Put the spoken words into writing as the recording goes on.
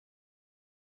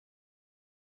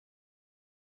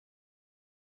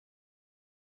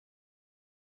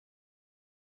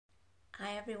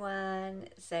Hi everyone.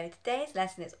 So today's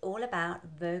lesson is all about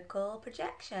vocal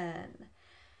projection.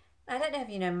 I don't know if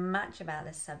you know much about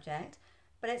this subject,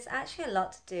 but it's actually a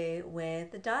lot to do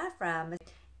with the diaphragm.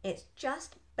 It's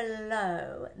just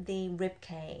below the rib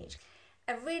cage.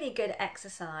 A really good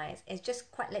exercise is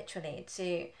just quite literally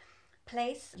to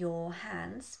place your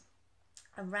hands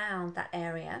around that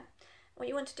area. What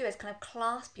you want to do is kind of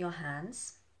clasp your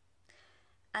hands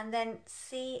and then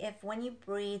see if when you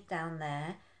breathe down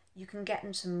there, you can get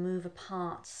them to move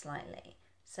apart slightly.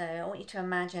 So I want you to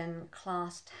imagine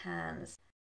clasped hands.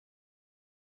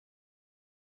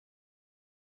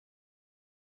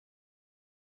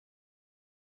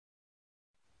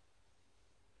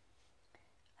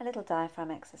 A little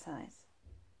diaphragm exercise.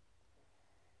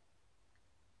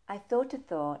 I thought a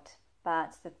thought,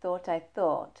 but the thought I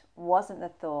thought wasn't the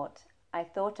thought I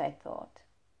thought I thought.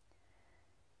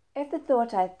 If the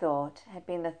thought I thought had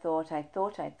been the thought I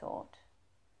thought I thought,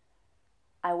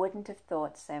 I wouldn't have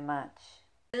thought so much.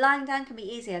 Lying down can be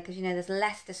easier because there's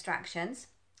less distractions,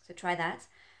 so try that.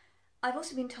 I've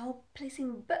also been told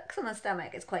placing books on the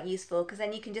stomach is quite useful because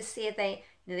then you can just see if they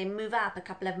move up a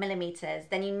couple of millimeters,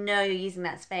 then you're using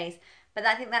that space. But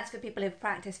I think that's for people who've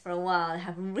practiced for a while and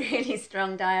have really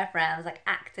strong diaphragms, like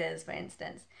actors, for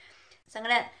instance. So I'm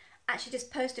going to actually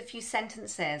just post a few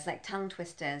sentences, like tongue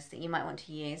twisters, that you might want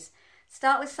to use.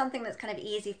 Start with something that's kind of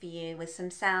easy for you, with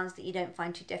some sounds that you don't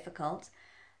find too difficult.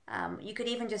 You could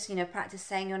even just, practice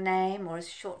saying your name, or a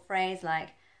short phrase like,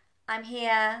 I'm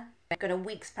here. I've got a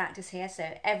week's practice here, so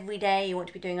every day you want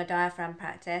to be doing a diaphragm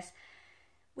practice.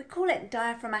 We call it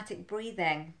diaphragmatic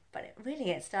breathing, but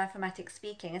really it's diaphragmatic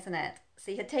speaking, isn't it?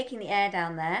 So you're taking the air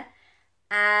down there,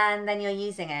 and then you're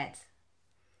using it.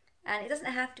 And it doesn't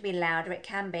have to be louder, it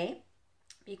can be.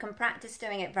 You can practice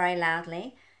doing it very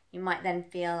loudly. You might then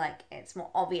feel like it's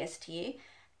more obvious to you.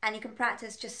 And you can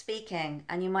practice just speaking,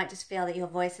 and you might just feel that your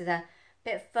voice is a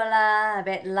bit fuller, a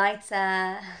bit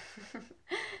lighter.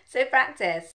 So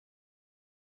practice.